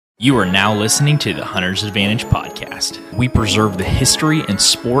You are now listening to the Hunter's Advantage podcast. We preserve the history and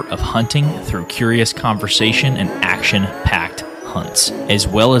sport of hunting through curious conversation and action-packed hunts, as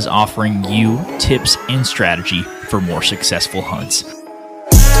well as offering you tips and strategy for more successful hunts.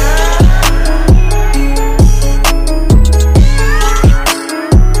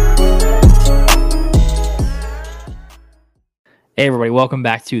 Hey everybody, welcome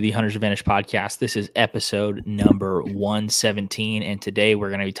back to the Hunter's Advantage podcast. This is episode number 117, and today we're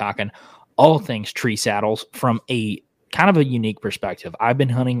going to be talking all things tree saddles from a kind of a unique perspective. I've been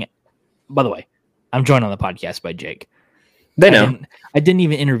hunting, by the way, I'm joined on the podcast by Jake. They know. I didn't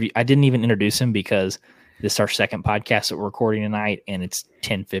even introduce him because this is our second podcast that we're recording tonight, and it's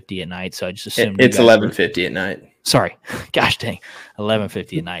 10:50 at night, so I just assumed it's 11:50 at night. Sorry. Gosh dang.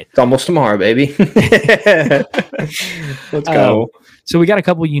 11:50 at night. It's almost tomorrow, baby. Let's go. So we got a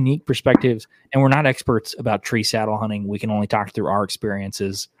couple unique perspectives, and we're not experts about tree saddle hunting. We can only talk through our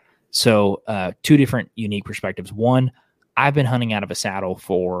experiences. So two different unique perspectives. One, I've been hunting out of a saddle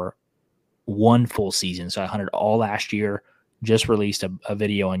for one full season. So I hunted all last year, just released a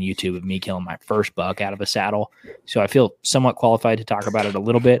video on YouTube of me killing my first buck out of a saddle. So I feel somewhat qualified to talk about it a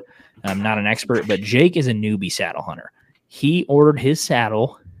little bit. I'm not an expert, but Jake is a newbie saddle hunter. He ordered his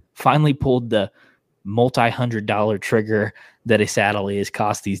saddle, finally pulled the multi-$100 trigger that a saddle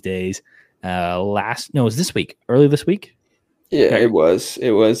cost these days. It was this week, early this week. Yeah, okay. It was,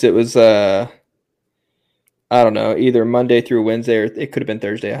 I don't know, either Monday through Wednesday, or it could have been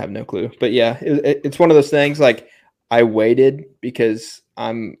Thursday. I have no clue, but yeah, it's one of those things. Like, I waited because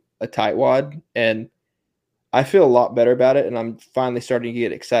I'm a tightwad and I feel a lot better about it. And I'm finally starting to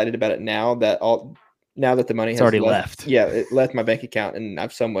get excited about it now that the money has already left. Yeah. It left my bank account and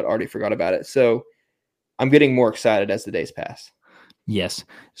I've somewhat already forgot about it. So I'm getting more excited as the days pass. Yes.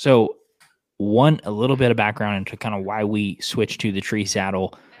 So a little bit of background into kind of why we switched to the tree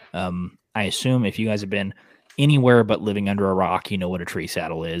saddle. I assume if you guys have been anywhere but living under a rock, you know what a tree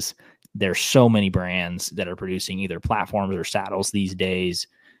saddle is. There's so many brands that are producing either platforms or saddles these days.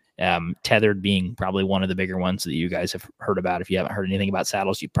 Tethered being probably one of the bigger ones that you guys have heard about. If you haven't heard anything about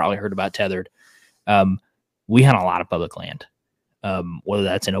saddles, you've probably heard about Tethered. We hunt a lot of public land, whether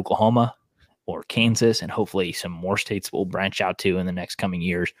that's in Oklahoma or Kansas, and hopefully some more states we'll branch out to in the next coming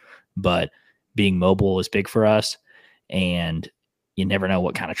years. But being mobile is big for us, and you never know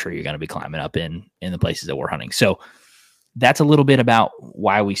what kind of tree you're going to be climbing up in the places that we're hunting. So that's a little bit about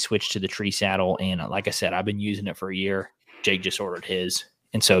why we switched to the tree saddle. And like I said, I've been using it for a year. Jake just ordered his.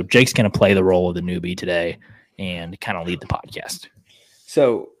 And so Jake's going to play the role of the newbie today and kind of lead the podcast.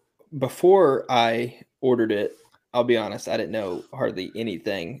 So before I ordered it, I'll be honest, I didn't know hardly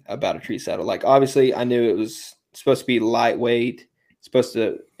anything about a tree saddle. Like, obviously I knew it was supposed to be lightweight,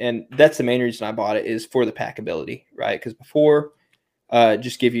 and that's the main reason I bought it, is for the packability, right? Because before,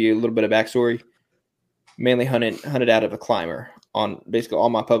 just give you a little bit of backstory, mainly hunted out of a climber on basically all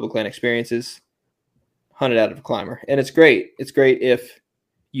my public land experiences, hunted out of a climber. And it's great. It's great if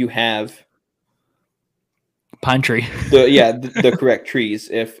you have pine tree, the correct trees.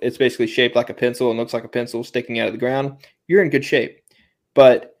 If it's basically shaped like a pencil and looks like a pencil sticking out of the ground, you're in good shape.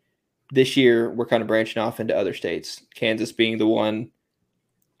 But this year we're kind of branching off into other states, Kansas being the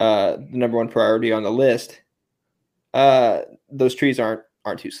number one priority on the list. Those trees aren't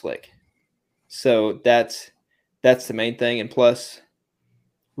too slick. So that's the main thing. And plus,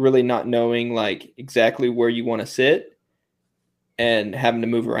 really not knowing like exactly where you want to sit and having to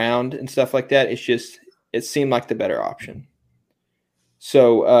move around and stuff like that, it seemed like the better option.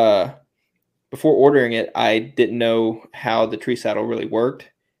 So before ordering it, I didn't know how the tree saddle really worked.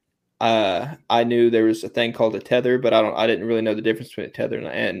 I knew there was a thing called a tether, but I didn't really know the difference between a tether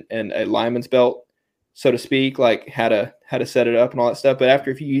and a lineman's belt, so to speak, like how to set it up and all that stuff. But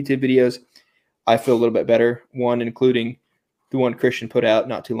after a few YouTube videos, I feel a little bit better. One, including the one Christian put out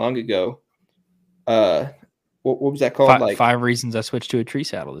not too long ago. What was that called? 5 reasons I switched to a tree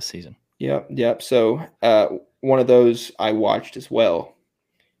saddle this season. Yep. So one of those I watched as well.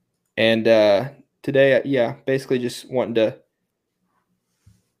 And today, basically just wanting to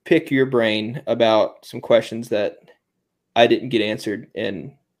pick your brain about some questions that I didn't get answered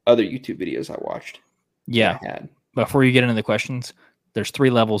in other YouTube videos I watched. Yeah. Before you get into the questions, there's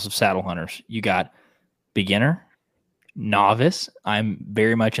 3 levels of saddle hunters. You got beginner, novice. I'm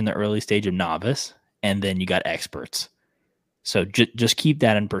very much in the early stage of novice. And then you got experts. So just keep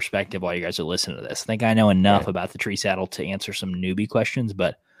that in perspective while you guys are listening to this. I think I know enough about the tree saddle to answer some newbie questions,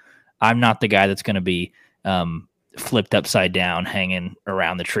 but I'm not the guy that's going to be flipped upside down, hanging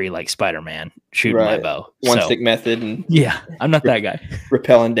around the tree like Spider-Man, shooting my bow. One stick method. And I'm not that guy.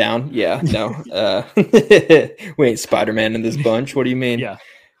 Rappelling down. Yeah, no. We ain't Spider-Man in this bunch. What do you mean? Yeah.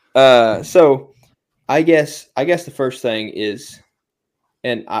 So I guess the first thing is,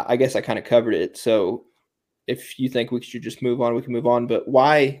 and I guess I kind of covered it. So if you think we should just move on, we can move on. But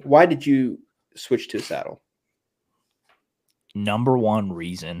why did you switch to a saddle? Number one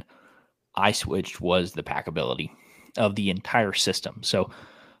reason I switched was the packability of the entire system. So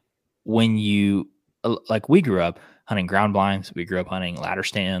when you like, we grew up hunting ground blinds, we grew up hunting ladder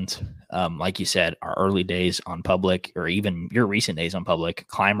stands. Like you said, our early days on public, or even your recent days on public,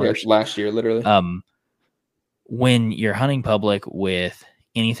 climbers. Yeah, last year, literally. When you're hunting public with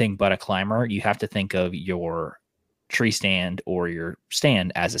anything but a climber, you have to think of your tree stand or your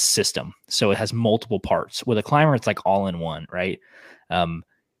stand as a system. So it has multiple parts. With a climber, it's like all in one, right?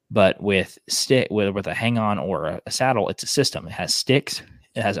 But with a hang on or a saddle, it's a system. It has sticks,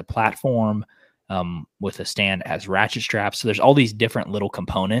 it has a platform. With a stand, it has ratchet straps. So there's all these different little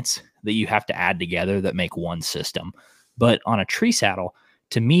components that you have to add together that make one system. But on a tree saddle,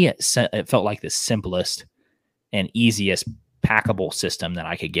 to me, it felt like the simplest and easiest packable system that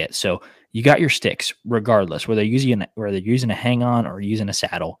I could get. So you got your sticks, regardless whether they're using a hang on or using a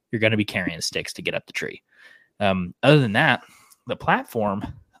saddle, you're going to be carrying sticks to get up the tree. Other than that, the platform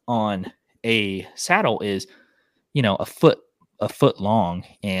on a saddle is, a foot long,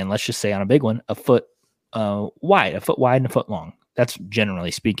 and let's just say on a big one, a foot wide and a foot long. That's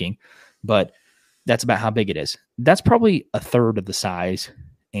generally speaking, but that's about how big it is. That's probably a third of the size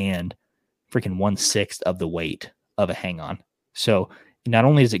and freaking 1/6 of the weight of a hang on. So not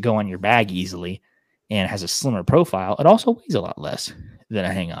only does it go on your bag easily and has a slimmer profile, it also weighs a lot less than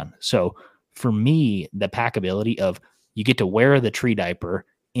a hang on. So for me, the packability of, you get to wear the tree diaper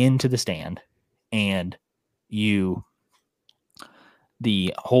into the stand, and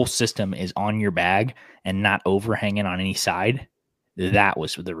the whole system is on your bag and not overhanging on any side. That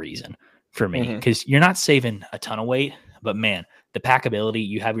was the reason for me, because you're not saving a ton of weight, but man, the packability,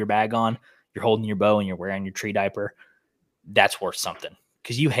 you have your bag on, you're holding your bow and you're wearing your tree diaper, that's worth something.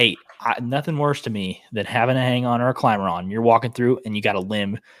 Because nothing worse to me than having a hang on or a climber on. You're walking through and you got a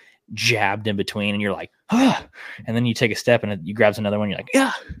limb jabbed in between and you're like, ah, and then you take a step and you grabs another one. You're like,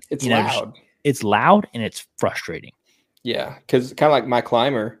 yeah, it's loud. It's loud and it's frustrating. Yeah, because kind of like my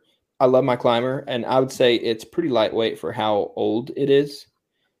climber, I love my climber, and I would say it's pretty lightweight for how old it is.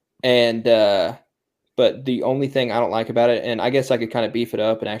 And but the only thing I don't like about it, and I guess I could kind of beef it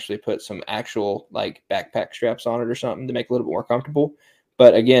up and actually put some actual like backpack straps on it or something to make it a little bit more comfortable.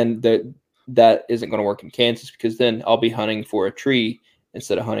 But again, that isn't going to work in Kansas, because then I'll be hunting for a tree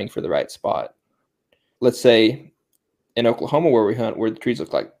instead of hunting for the right spot. Let's say in Oklahoma where we hunt, where the trees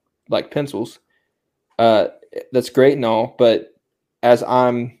look like pencils, that's great and all, but as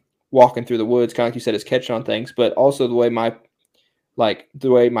I'm walking through the woods, kind of like you said, it's catching on things, but also the way my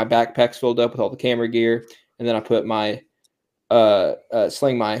backpack's filled up with all the camera gear, and then I put my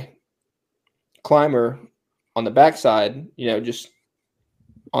sling my climber on the backside, just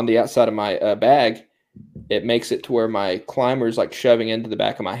on the outside of my bag, it makes it to where my climber is like shoving into the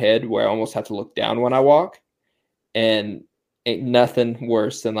back of my head, where I almost have to look down when I walk. And ain't nothing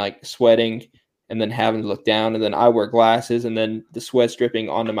worse than like sweating and then having to look down, and then I wear glasses and then the sweat's dripping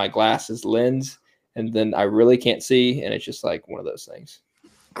onto my glasses lens, and then I really can't see, and it's just like one of those things.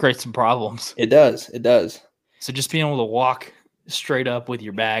 Creates some problems. It does. So just being able to walk straight up with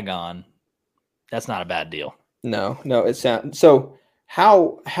your bag on, that's not a bad deal. No, it sounds so.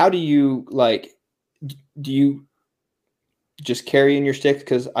 How do you do you just carry in your sticks?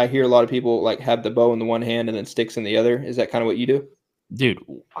 Because I hear a lot of people like have the bow in the one hand and then sticks in the other. Is that kind of what you do? Dude,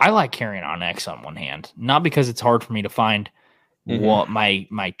 I like carrying Onyx on one hand, not because it's hard for me to find what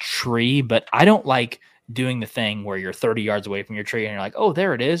my tree, but I don't like doing the thing where you're 30 yards away from your tree and you're like, oh,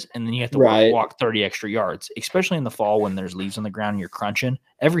 there it is. And then you have to walk 30 extra yards, especially in the fall when there's leaves on the ground and you're crunching.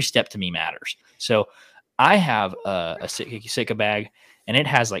 Every step to me matters. So I have a Sitka bag, and it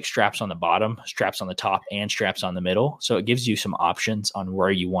has like straps on the bottom, straps on the top, and straps on the middle. So it gives you some options on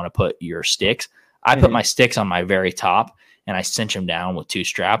where you want to put your sticks. I put my sticks on my very top, and I cinch them down with 2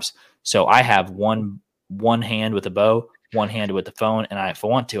 straps. So I have one hand with a bow, one hand with the phone, and if I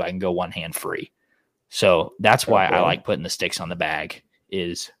want to, I can go one hand free. So that's why I like putting the sticks on the bag.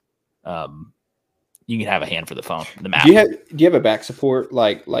 Is you can have a hand for the phone, the map. Do you have a back support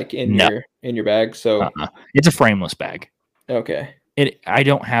like in your bag? So it's a frameless bag. Okay. I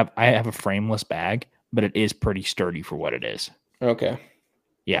have a frameless bag, but it is pretty sturdy for what it is. Okay.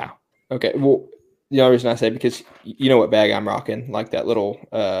 Yeah. Okay. Well, the only reason I say, because you know what bag I'm rocking, like that little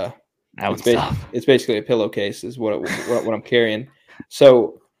it's basically a pillowcase is what I'm carrying.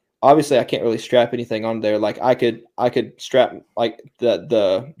 So obviously I can't really strap anything on there. Like I could strap like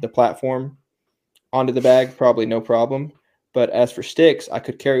the platform onto the bag, probably no problem. But as for sticks, I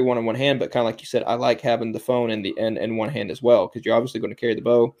could carry one in one hand, but kind of like you said, I like having the phone in one hand as well, because you're obviously going to carry the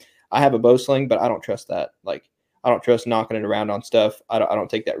bow. I have a bow sling, but I don't trust that. Like, I don't trust knocking it around on stuff. I don't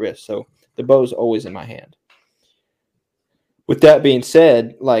take that risk. So the bow's always in my hand. With that being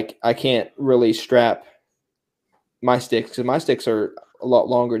said, like, I can't really strap my sticks, because my sticks are a lot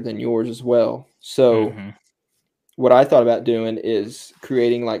longer than yours as well. So what I thought about doing is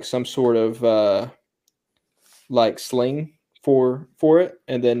creating like some sort of like sling for it,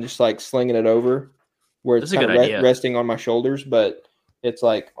 and then just like slinging it over where it's kind of resting on my shoulders, but it's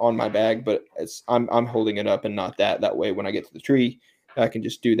like on my bag, but I'm holding it up and not that way. When I get to the tree, I can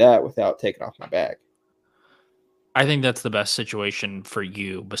just do that without taking off my bag. I think that's the best situation for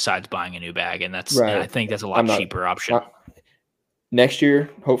you besides buying a new bag, and that's right. And I think that's a lot cheaper option. Next year,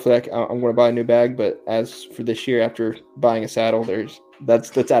 hopefully, I'm going to buy a new bag. But as for this year, after buying a saddle,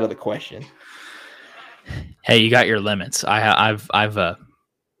 that's out of the question. Hey, you got your limits. I've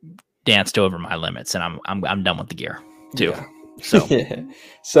danced over my limits, and I'm done with the gear too. Yeah.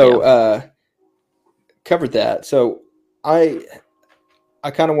 So covered that. So I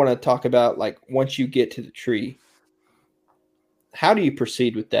kind of want to talk about, like, once you get to the tree, how do you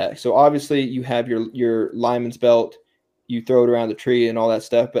proceed with that? So obviously you have your lineman's belt, you throw it around the tree and all that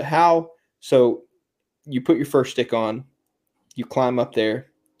stuff, but so you put your first stick on, you climb up there.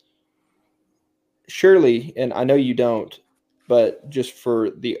 Surely, and I know you don't, but just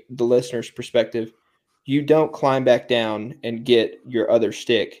for the listener's perspective, you don't climb back down and get your other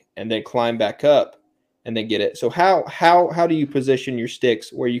stick and then climb back up and then get it. So how do you position your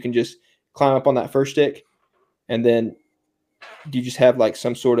sticks where you can just climb up on that first stick, and then do you just have like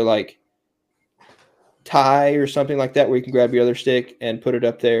some sort of like tie or something like that where you can grab your other stick and put it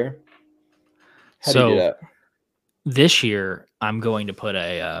up there? How do you do that? This year, I'm going to put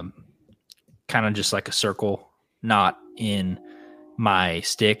a kind of just like a circle knot in my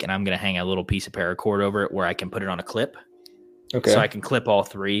stick, and I'm going to hang a little piece of paracord over it where I can put it on a clip. Okay. So I can clip all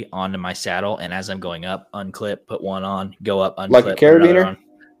three onto my saddle, and as I'm going up, unclip, put one on, go up, unclip. Like a carabiner?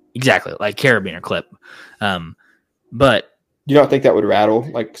 Exactly, like carabiner clip. But you don't think that would rattle,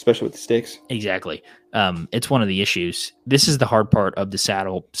 like, especially with the sticks? Exactly. It's one of the issues. This is the hard part of the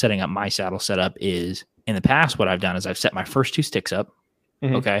saddle, setting up my saddle setup. Is in the past, what I've done is I've set my first two sticks up.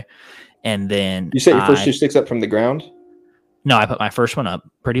 Mm-hmm. Okay. And then you set your first two sticks up from the ground? No, I put my first one up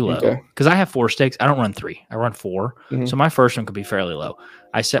pretty low because I have 4 sticks. I don't run 3. I run 4. Mm-hmm. So my first one could be fairly low.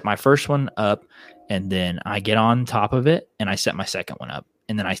 I set my first one up, and then I get on top of it, and I set my second one up.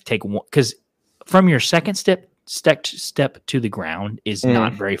 And then I take one, because from your second step to the ground is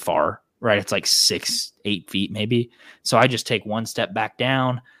not very far, right? It's like 6-8 feet maybe. So I just take one step back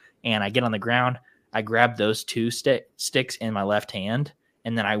down, and I get on the ground. I grab those 2 sticks in my left hand,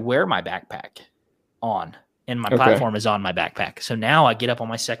 and then I wear my backpack on. And my platform is on my backpack. So now I get up on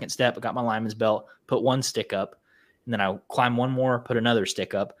my second step. I got my lineman's belt, put one stick up, and then I climb one more, put another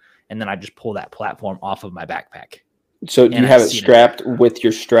stick up, and then I just pull that platform off of my backpack. So do you have it strapped with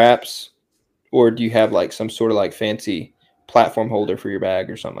your straps, or do you have like some sort of like fancy platform holder for your bag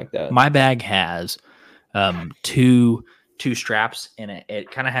or something like that? My bag has two straps, and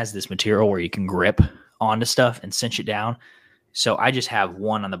it kind of has this material where you can grip onto stuff and cinch it down. So I just have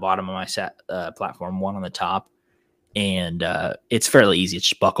one on the bottom of my platform, one on the top, and it's fairly easy. It's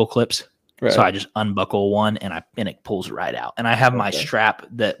just buckle clips. Right. So I just unbuckle one, and it pulls right out. And I have my strap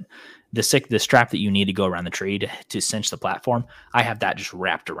the strap that you need to go around the tree to cinch the platform. I have that just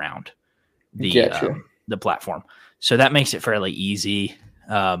wrapped around the platform. So that makes it fairly easy.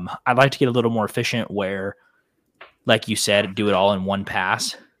 I'd like to get a little more efficient where, like you said, do it all in one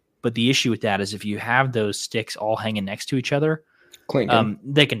pass. But the issue with that is if you have those sticks all hanging next to each other,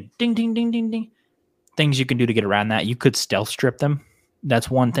 they can ding, ding, ding, ding, ding. Things you can do to get around that. You could stealth strip them.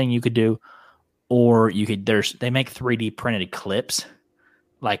 That's one thing you could do. Or you could, they make 3D printed clips.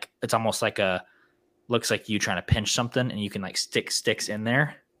 Like it's almost like looks like you trying to pinch something, and you can like stick sticks in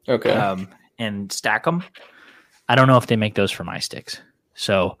there. Okay. And stack them. I don't know if they make those for my sticks.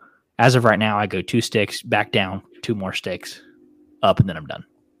 So as of right now, I go 2 sticks, back down, 2 more sticks, up, and then I'm done.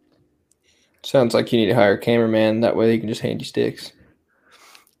 Sounds like you need to hire a cameraman. That way you can just hand you sticks.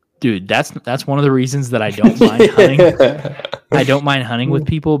 Dude, that's one of the reasons that I don't mind hunting. I don't mind hunting with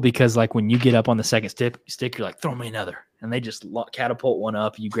people because, like, when you get up on the second stick, you're like, throw me another. And they just catapult one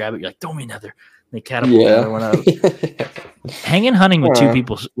up. You grab it, you're like, throw me another. And they catapult another one up. Hanging hunting with 2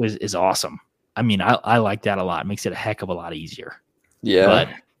 people is awesome. I mean, I like that a lot. It makes it a heck of a lot easier. Yeah. But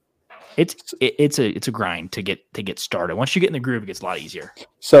it's a grind to get started. Once you get in the groove, it gets a lot easier.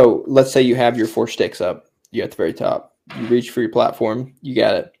 So let's say you have your 4 sticks up. You at the very top. You reach for your platform. You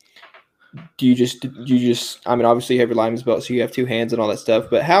got it. do you just I mean, obviously you have your lineman's belt, so you have two hands and all that stuff,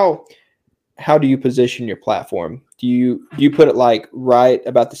 but how do you position your platform? Do you put it like right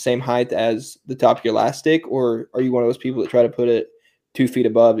about the same height as the top of your last stick, or are you one of those people that try to put it 2 feet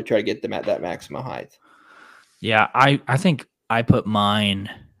above to try to get them at that maximum height? Yeah, I think I put mine,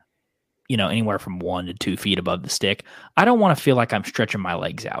 anywhere from 1 to 2 feet above the stick. I don't want to feel like I'm stretching my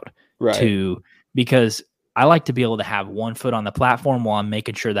legs out Right. because I like to be able to have 1 foot on the platform while I'm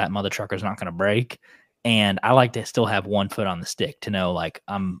making sure that mother trucker's not going to break. And I like to still have 1 foot on the stick to know like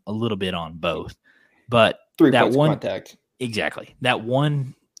I'm a little bit on both. But Three that points of one, contact. exactly, that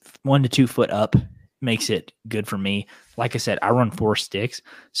 1 to 2 foot up makes it good for me. Like I said, I run 4 sticks,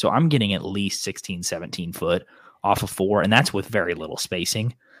 so I'm getting at least 16, 17 foot off of 4, and that's with very little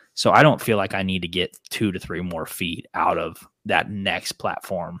spacing. So I don't feel like I need to get 2 to 3 more feet out of that next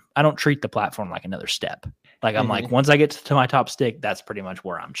platform. I don't treat the platform like another step. Like I'm like, once I get to my top stick, that's pretty much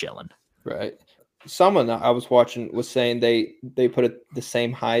where I'm chilling. Right. Someone that I was watching was saying they put it the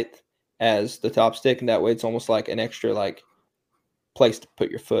same height as the top stick, and that way it's almost like an extra like place to put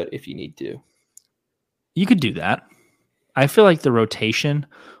your foot if you need to. You could do that. I feel like the rotation,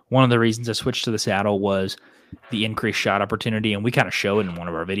 one of the reasons I switched to the saddle was the increased shot opportunity. And we kind of show it in one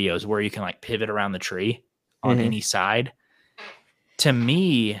of our videos where you can like pivot around the tree on any side. To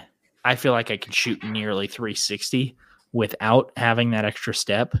me, I feel like I can shoot nearly 360 without having that extra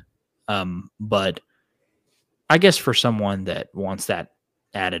step. But I guess for someone that wants that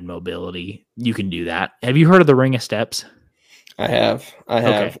added mobility, you can do that. Have you heard of the ring of steps? I have.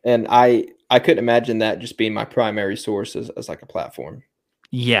 Okay. And I couldn't imagine that just being my primary source as like a platform.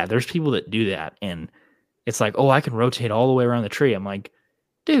 Yeah, there's people that do that. And it's like, oh, I can rotate all the way around the tree. I'm like,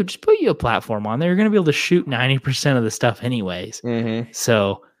 dude, just put you a platform on there. You're going to be able to shoot 90% of the stuff anyways.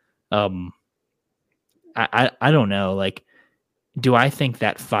 So I don't know. Like, do I think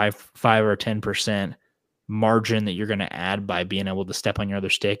that 5 or 10% margin that you're going to add by being able to step on your other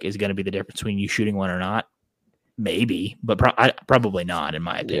stick is going to be the difference between you shooting one or not? Maybe, but probably not, in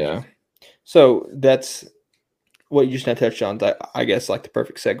my opinion. Yeah. So that's what you just now touched on. I guess like the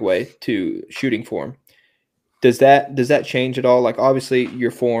perfect segue to shooting form. Does that change at all? Like obviously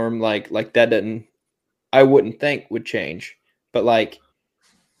your form, like that doesn't. I wouldn't think would change, but like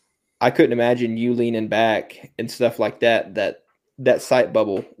I couldn't imagine you leaning back and stuff like that. That sight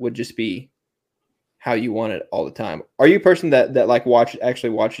bubble would just be how you want it all the time. Are you a person that like actually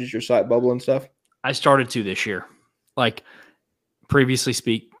watches your sight bubble and stuff? I started to this year. Like previously,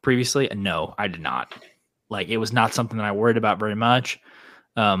 no, I did not. Like it was not something that I worried about very much.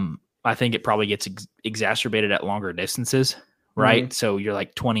 I think it probably gets exacerbated at longer distances, right? So you're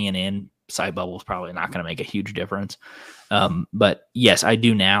like 20 and in, sight bubble is probably not going to make a huge difference. But yes, I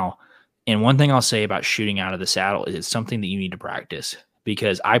do now. And one thing I'll say about shooting out of the saddle is it's something that you need to practice,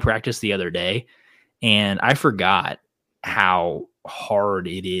 because I practiced the other day and I forgot how hard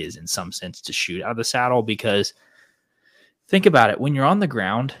it is in some sense to shoot out of the saddle, because think about it. When you're on the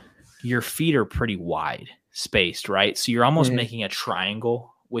ground, your feet are pretty wide spaced, right? So you're almost making a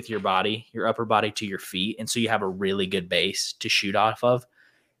triangle with your body, your upper body to your feet. And so you have a really good base to shoot off of.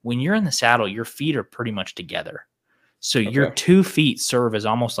 When you're in the saddle, your feet are pretty much together. So your 2 feet serve as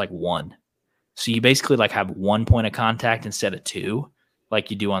almost like one. So you basically like have 1 point of contact instead of 2,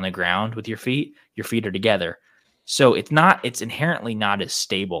 like you do on the ground with your feet. Your feet are together. So it's inherently not as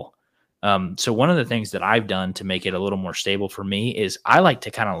stable. So one of the things that I've done to make it a little more stable for me is I like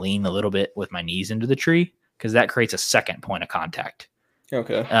to kind of lean a little bit with my knees into the tree, because that creates a second point of contact.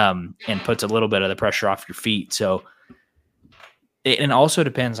 Okay. And puts a little bit of the pressure off your feet. So it also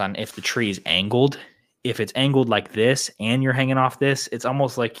depends on if the tree is angled. If it's angled like this and you're hanging off this, it's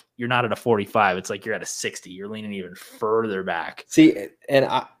almost like you're not at a 45. It's like you're at a 60. You're leaning even further back. See, and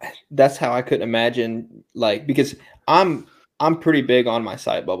that's how I couldn't imagine, like, because I'm pretty big on my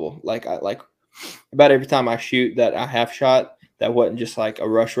sight bubble. Like I like about every time I shoot that I have shot that wasn't just like a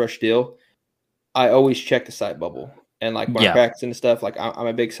rush deal, I always check the sight bubble. And like when I'm practicing and stuff, like I'm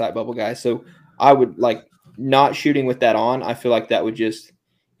a big sight bubble guy. So I would like not shooting with that on. I feel like that would just,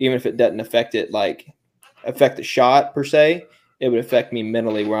 even if it doesn't affect the shot per se, it would affect me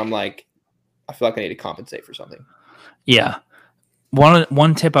mentally, where I'm like, I feel like I need to compensate for something. Yeah.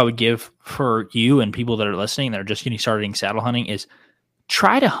 One tip I would give for you and people that are listening that are just getting started in saddle hunting is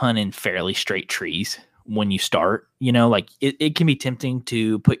try to hunt in fairly straight trees when you start. Like it can be tempting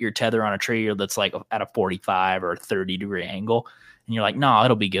to put your tether on a tree that's like at a 45 or 30-degree angle, and you're like, no,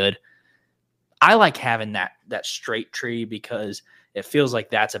 it'll be good. I like having that straight tree because it feels like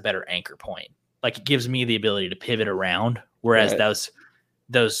that's a better anchor point. Like it gives me the ability to pivot around, whereas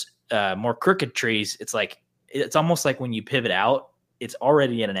those more crooked trees, it's almost like when you pivot out, it's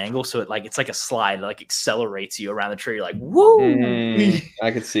already at an angle, so it's like a slide, it like accelerates you around the tree. You're like, woo!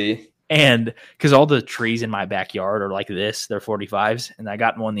 I could see. And because all the trees in my backyard are like this, they're 45s, and I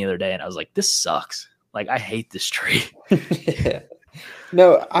got one the other day, and I was like, this sucks. Like, I hate this tree. Yeah.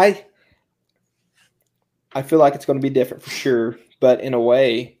 No, I feel like it's going to be different for sure, but in a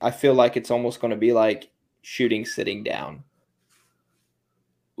way, I feel like it's almost going to be like shooting sitting down.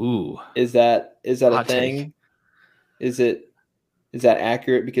 Ooh, is that a hot thing? take. Is that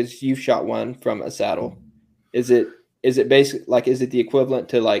accurate? Because you've shot one from a saddle. Is it basically like, is it the equivalent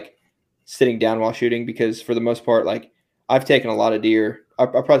to like sitting down while shooting? Because for the most part, like I've taken a lot of deer.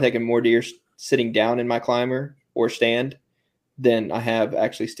 I've probably taken more deer sitting down in my climber or stand than I have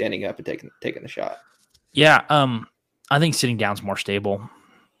actually standing up and taking the shot. Yeah, I think sitting down's more stable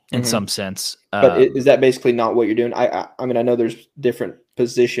in some sense. But is that basically not what you're doing? I mean, I know there's different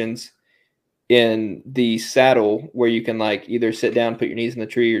positions in the saddle where you can like either sit down, put your knees in the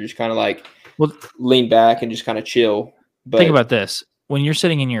tree, or just kind of like lean back and just kind of chill. But think about this: when you're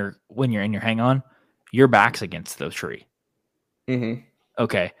sitting when you're in your hang on, your back's against the tree. Mm-hmm.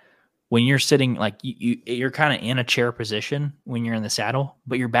 Okay. When you're sitting, like you're kind of in a chair position when you're in the saddle,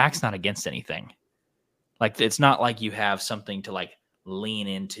 but your back's not against anything. Like it's not like you have something to like lean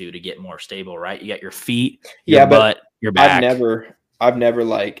into to get more stable, right? You got your feet, your butt, your back. I've never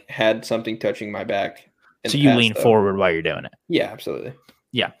like had something touching my back. So you lean forward while you're doing it. Yeah, absolutely.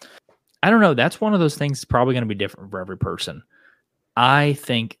 Yeah. I don't know. That's one of those things that's probably going to be different for every person. I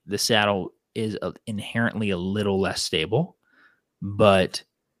think the saddle is inherently a little less stable, but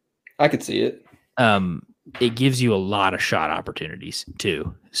I could see it. It gives you a lot of shot opportunities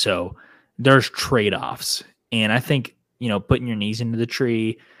too. So there's trade-offs. And I think, putting your knees into the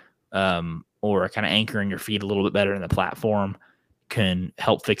tree, or kind of anchoring your feet a little bit better in the platform can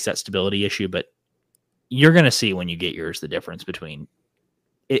help fix that stability issue. But you're going to see when you get yours, the difference between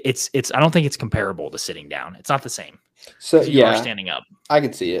it's, I don't think it's comparable to sitting down. It's not the same. So you are standing up. I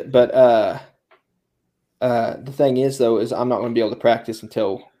could see it. But, the thing is though, is I'm not going to be able to practice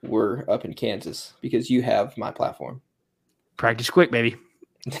until we're up in Kansas because you have my platform. Practice quick, baby.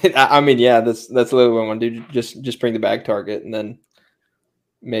 I mean, yeah, that's literally what I want to do. Just bring the bag target, and then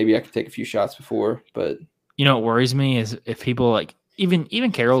maybe I could take a few shots before. But what worries me is if people like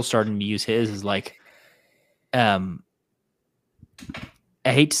even Carol's starting to use his is like, I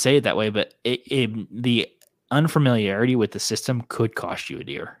hate to say it that way, but the unfamiliarity with the system could cost you a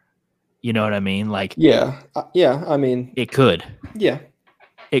deer. You know what I mean? Like, yeah. I mean, it could. Yeah,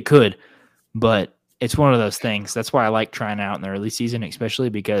 it could, but it's one of those things. That's why I like trying out in the early season, especially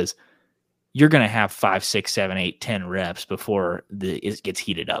because you're going to have 5, 6, 7, 8, 10 reps before it gets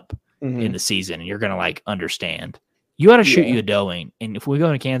heated up in the season. And you're going to like understand. You got to shoot you a doeing. And if we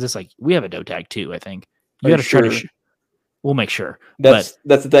go to Kansas, like we have a doe tag too, I think. You got to try to we'll make sure. That's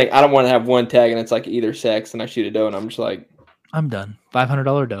the thing. I don't want to have one tag and it's like either sex and I shoot a doe and I'm just like, I'm done.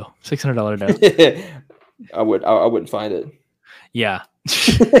 $500 doe, $600 doe. I wouldn't find it. Yeah.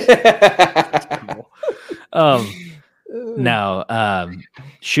 No,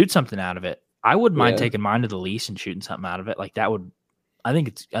 shoot something out of it. I wouldn't mind taking mine to the lease and shooting something out of it. Like that would, I think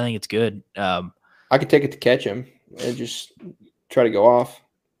it's good. I could take it to catch him and just try to go off.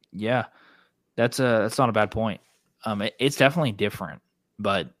 Yeah, that's not a bad point. It's definitely different,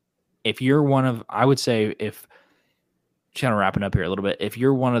 but if you're I would say if, kind of wrapping up here a little bit, if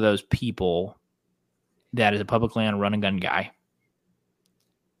you're one of those people that is a public land run and gun guy,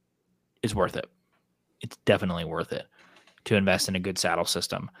 it's worth it. It's definitely worth it to invest in a good saddle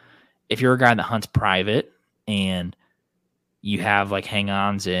system. If you're a guy that hunts private and you have like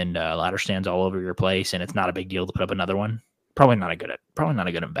hang-ons and ladder stands all over your place and it's not a big deal to put up another one, probably not a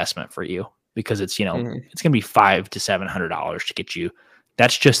good investment for you because it's, it's going to be $500 to $700 to get you.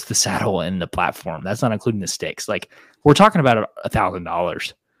 That's just the saddle and the platform. That's not including the sticks. Like we're talking about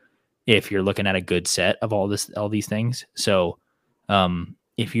 $1,000 if you're looking at a good set of all these things. So,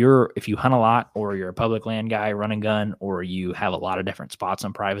 if you hunt a lot or you're a public land guy, run and gun, or you have a lot of different spots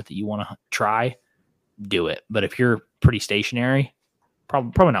on private that you want to try, do it. But if you're pretty stationary,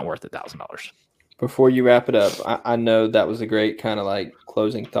 probably not worth $1,000. Before you wrap it up, I know that was a great kind of like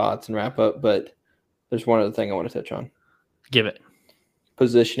closing thoughts and wrap up, but there's one other thing I want to touch on. Give it.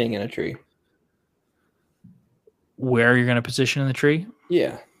 Positioning in a tree. Where you're going to position in the tree?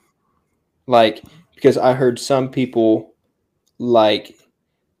 Yeah. Like, because I heard some people, like,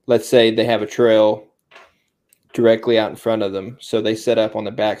 let's say they have a trail directly out in front of them, so they set up on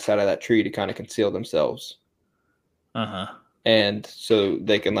the back side of that tree to kind of conceal themselves. Uh-huh. And so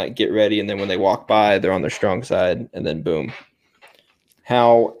they can, like, get ready, and then when they walk by, they're on their strong side, and then boom.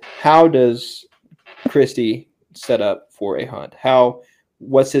 How does Christy set up for a hunt?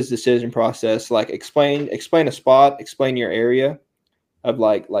 What's his decision process? Like explain a spot, explain your area of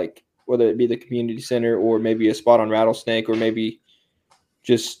like whether it be the community center or maybe a spot on rattlesnake or maybe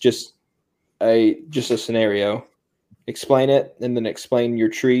just a scenario. Explain it and then explain your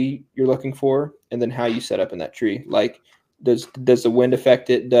tree you're looking for and then how you set up in that tree. Like does the wind affect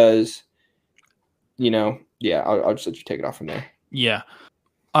it? Does I'll just let you take it off from there. Yeah.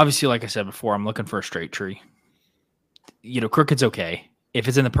 Obviously, like I said before, I'm looking for a straight tree. Crooked's okay. If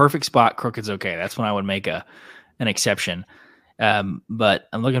it's in the perfect spot, crooked's okay. That's when I would make an exception. But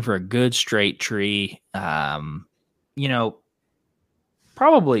I'm looking for a good straight tree. Probably,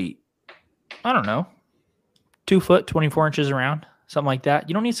 I don't know, 2 foot, 24 inches around, something like that.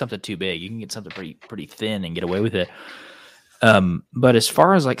 You don't need something too big. You can get something pretty thin and get away with it. But as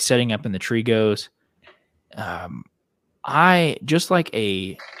far as like setting up in the tree goes, I just like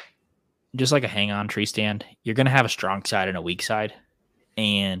a hang on tree stand, you're going to have a strong side and a weak side.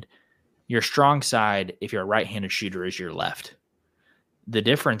 And your strong side, if you're a right-handed shooter, is your left. The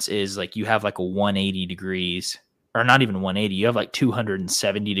difference is like you have like a 180 degrees, or not even 180, you have like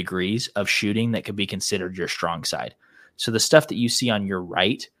 270 degrees of shooting that could be considered your strong side. So the stuff that you see on your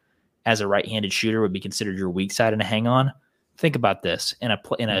right as a right-handed shooter would be considered your weak side in a hang on. Think about this. In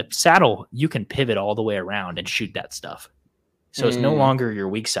a saddle, you can pivot all the way around and shoot that stuff. So it's no longer your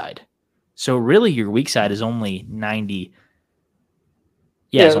weak side. So really your weak side is only 90.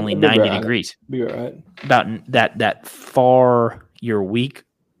 Yeah, it's only 90 degrees. Be right. About that far you're weak.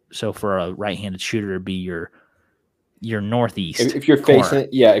 So for a right-handed shooter, it'd be your northeast. If you're facing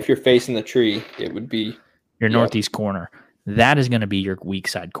if you're facing the tree, it would be your northeast corner. That is going to be your weak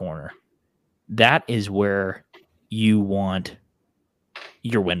side corner. That is where you want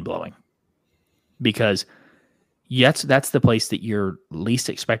your wind blowing, because that's the place that you're least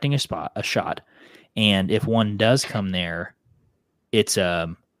expecting a shot. And if one does come there, it's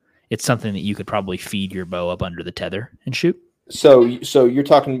something that you could probably feed your bow up under the tether and shoot. So you're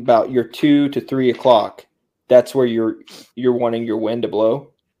talking about your 2 to 3 o'clock. That's where you're wanting your wind to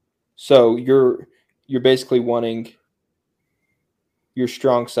blow. So you're basically wanting your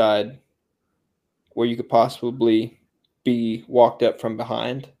strong side where you could possibly be walked up from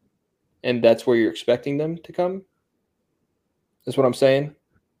behind, and that's where you're expecting them to come. That's what I'm saying.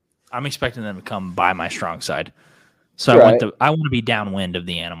 I'm expecting them to come by my strong side. So right. I want to be downwind of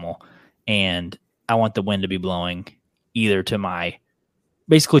the animal, and I want the wind to be blowing either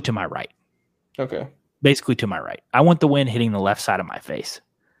basically to my right. Okay. Basically to my right. I want the wind hitting the left side of my face.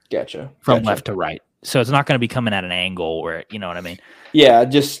 Gotcha. From left to right. So it's not going to be coming at an angle where, you know what I mean? Yeah,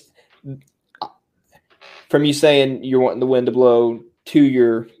 just from you saying you're wanting the wind to blow to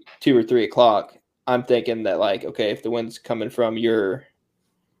your 2 or 3 o'clock, I'm thinking that like, okay, if the wind's coming from your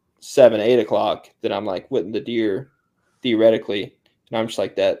 7, 8 o'clock, then I'm like, wouldn't the deer theoretically? And I'm just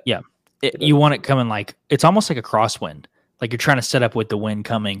like that. Yeah. You want it coming like, it's almost like a crosswind. Like you're trying to set up with the wind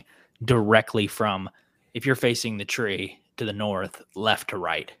coming directly from, if you're facing the tree to the north, left to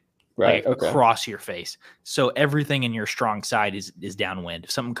right. Right. Like across your face. So everything in your strong side is downwind.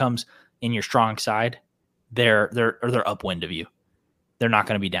 If something comes in your strong side, they're upwind of you. They're not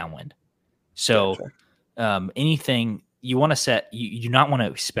going to be downwind. So anything you want to set, you do not want to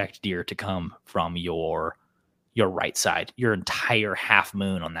expect deer to come from your right side, your entire half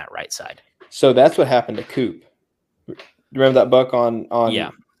moon on that right side. So that's what happened to Coop. Remember that buck on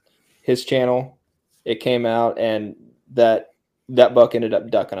his channel? It came out and that buck ended up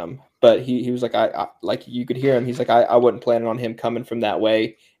ducking him. But he was like, I like you could hear him. He's like, I wasn't planning on him coming from that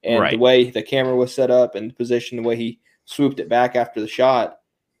way. And the way the camera was set up and the position, the way he swooped it back after the shot,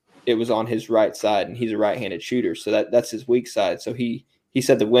 it was on his right side, and he's a right-handed shooter. So that's his weak side. So he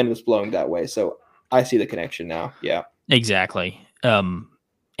said the wind was blowing that way. So I see the connection now. Yeah, exactly. And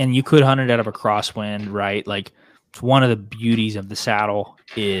you could hunt it out of a crosswind, right? Like it's one of the beauties of the saddle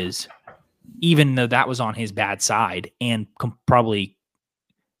is even though that was on his bad side and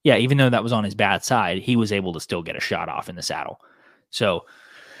even though that was on his bad side, he was able to still get a shot off in the saddle. So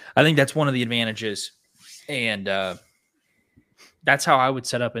I think that's one of the advantages. And that's how I would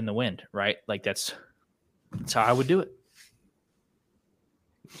set up in the wind, right? Like that's how I would do it.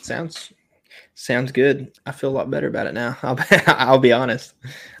 Sounds good. I feel a lot better about it now. I'll be honest.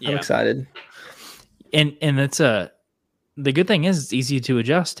 I'm excited. And that's the good thing is it's easy to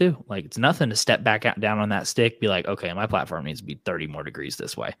adjust too. Like it's nothing to step back down on that stick, be like, okay, my platform needs to be 30 more degrees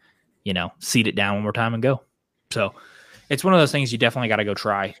this way, seat it down one more time and go. So it's one of those things you definitely got to go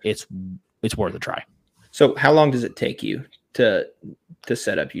try. It's worth a try. So how long does it take you to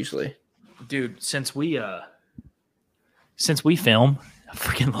set up usually? Dude, since we film, a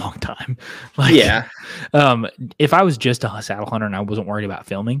freaking long time. Like, Yeah. If I was just a saddle hunter and I wasn't worried about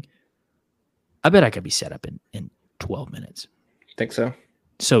filming, I bet I could be set up in 12 minutes. Think so.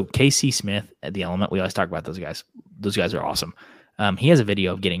 So KC Smith at The Element, we always talk about those guys. Those guys are awesome. He has a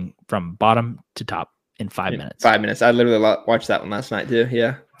video of getting from bottom to top in 5 minutes. 5 minutes. I literally watched that one last night too.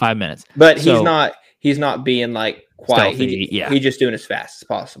 Yeah. 5 minutes. But he's not being like quiet. Stealthy, He's just doing as fast as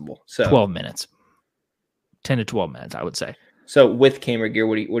possible. So 12 minutes. 10 to 12 minutes, I would say. So with camera gear,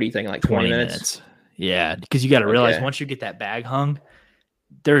 what do you think? Like 20 minutes? Yeah, because you got to realize once you get that bag hung,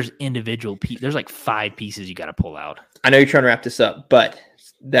 there's individual there's like 5 pieces you got to pull out. I know you're trying to wrap this up, but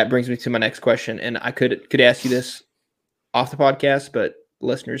that brings me to my next question, and I could ask you this off the podcast, but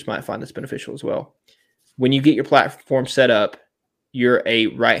listeners might find this beneficial as well. When you get your platform set up, you're a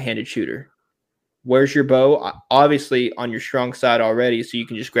right-handed shooter. Where's your bow? Obviously on your strong side already, so you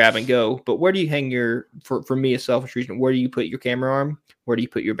can just grab and go. But where do you hang for me, a selfish reason, where do you put your camera arm? Where do you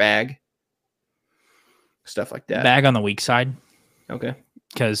put your bag? Stuff like that. Bag on the weak side. Okay.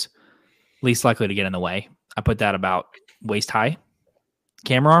 Because least likely to get in the way. I put that about waist high.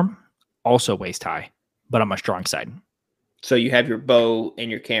 Camera arm, also waist high, but on my strong side. So you have your bow and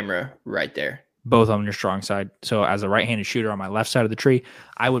your camera right there. Both on your strong side. So as a right-handed shooter on my left side of the tree,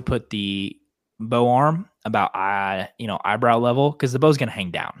 I would put the bow arm about eyebrow level, because the bow's going to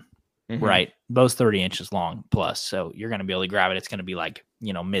hang down, right? Bow's 30 inches long plus, so you're going to be able to grab it. It's going to be like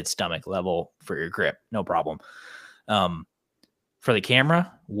mid-stomach level for your grip, no problem. For the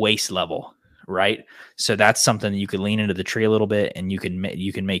camera, waist level, right? So that's something that you could lean into the tree a little bit, and you can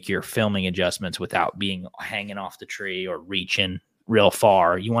make your filming adjustments without being hanging off the tree or reaching real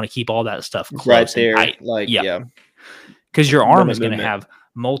far. You want to keep all that stuff close right there, because your arm is going to have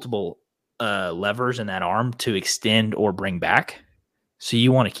multiple levers in that arm to extend or bring back. So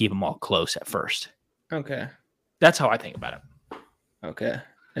you want to keep them all close at first. Okay. That's how I think about it. Okay.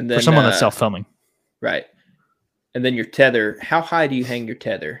 And then for someone that's self-filming. Right. And then your tether, how high do you hang your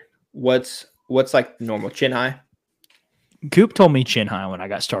tether? What's like normal, chin high? Coop told me chin high when I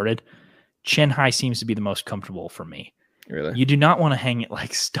got started. Chin high seems to be the most comfortable for me. Really? You do not want to hang it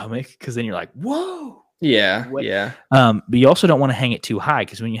like stomach, because then you're like, whoa. Yeah, yeah. But you also don't want to hang it too high,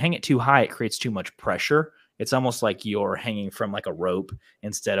 because when you hang it too high, it creates too much pressure. It's almost like you're hanging from like a rope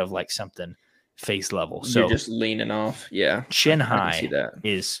instead of like something face level. So you're just leaning off. Yeah. Chin high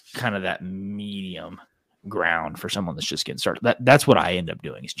is kind of that medium ground for someone that's just getting started. That's what I end up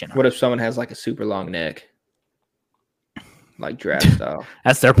doing is chin high. What if someone has like a super long neck? Like giraffe style.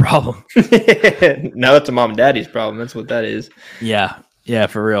 That's their problem. No, it's a mom and daddy's problem. That's what that is. Yeah. Yeah,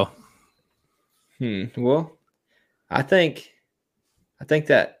 for real. Well, I think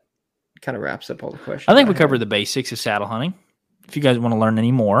that kind of wraps up all the questions. I think we covered the basics of saddle hunting. If you guys want to learn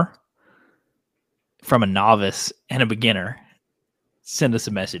any more from a novice and a beginner, send us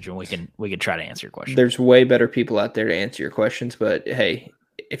a message and we can try to answer your question. There's way better people out there to answer your questions, but hey,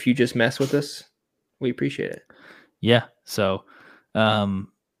 if you just mess with us, we appreciate it. Yeah. So,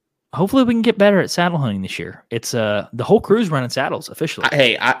 hopefully we can get better at saddle hunting this year. It's the whole crew's running saddles officially.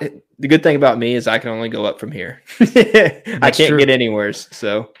 The good thing about me is I can only go up from here. I can't get anywhere.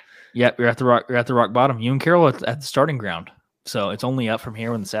 So yeah, you're at the rock bottom. You and Carol at the starting ground. So it's only up from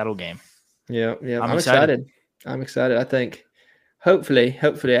here in the saddle game. Yeah. I'm excited. I think hopefully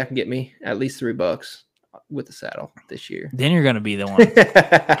I can get me at least $3 with the saddle this year. Then you're going to be the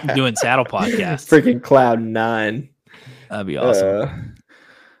one doing saddle podcasts. Freaking cloud 9. That'd be awesome.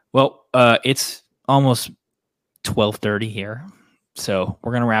 Well, it's almost 12:30 here, so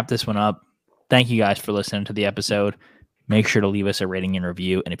we're going to wrap this one up. Thank you guys for listening to the episode. Make sure to leave us a rating and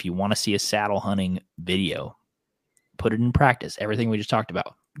review. And if you want to see a saddle hunting video, put it in practice. Everything we just talked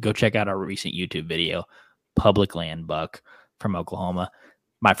about. Go check out our recent YouTube video, Public Land Buck from Oklahoma.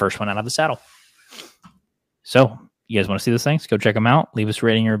 My first one out of the saddle. So you guys want to see those things? Go check them out. Leave us a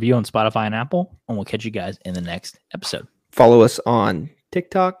rating and review on Spotify and Apple, and we'll catch you guys in the next episode. Follow us on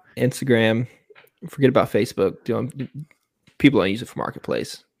TikTok, Instagram. Forget about Facebook. People don't use it for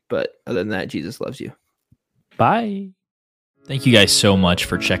marketplace. But other than that, Jesus loves you. Bye. Thank you guys so much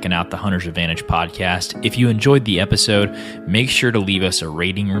for checking out the Hunter's Advantage podcast. If you enjoyed the episode, make sure to leave us a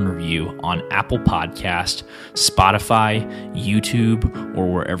rating and review on Apple Podcast, Spotify, YouTube,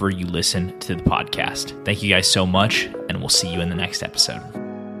 or wherever you listen to the podcast. Thank you guys so much, and we'll see you in the next episode.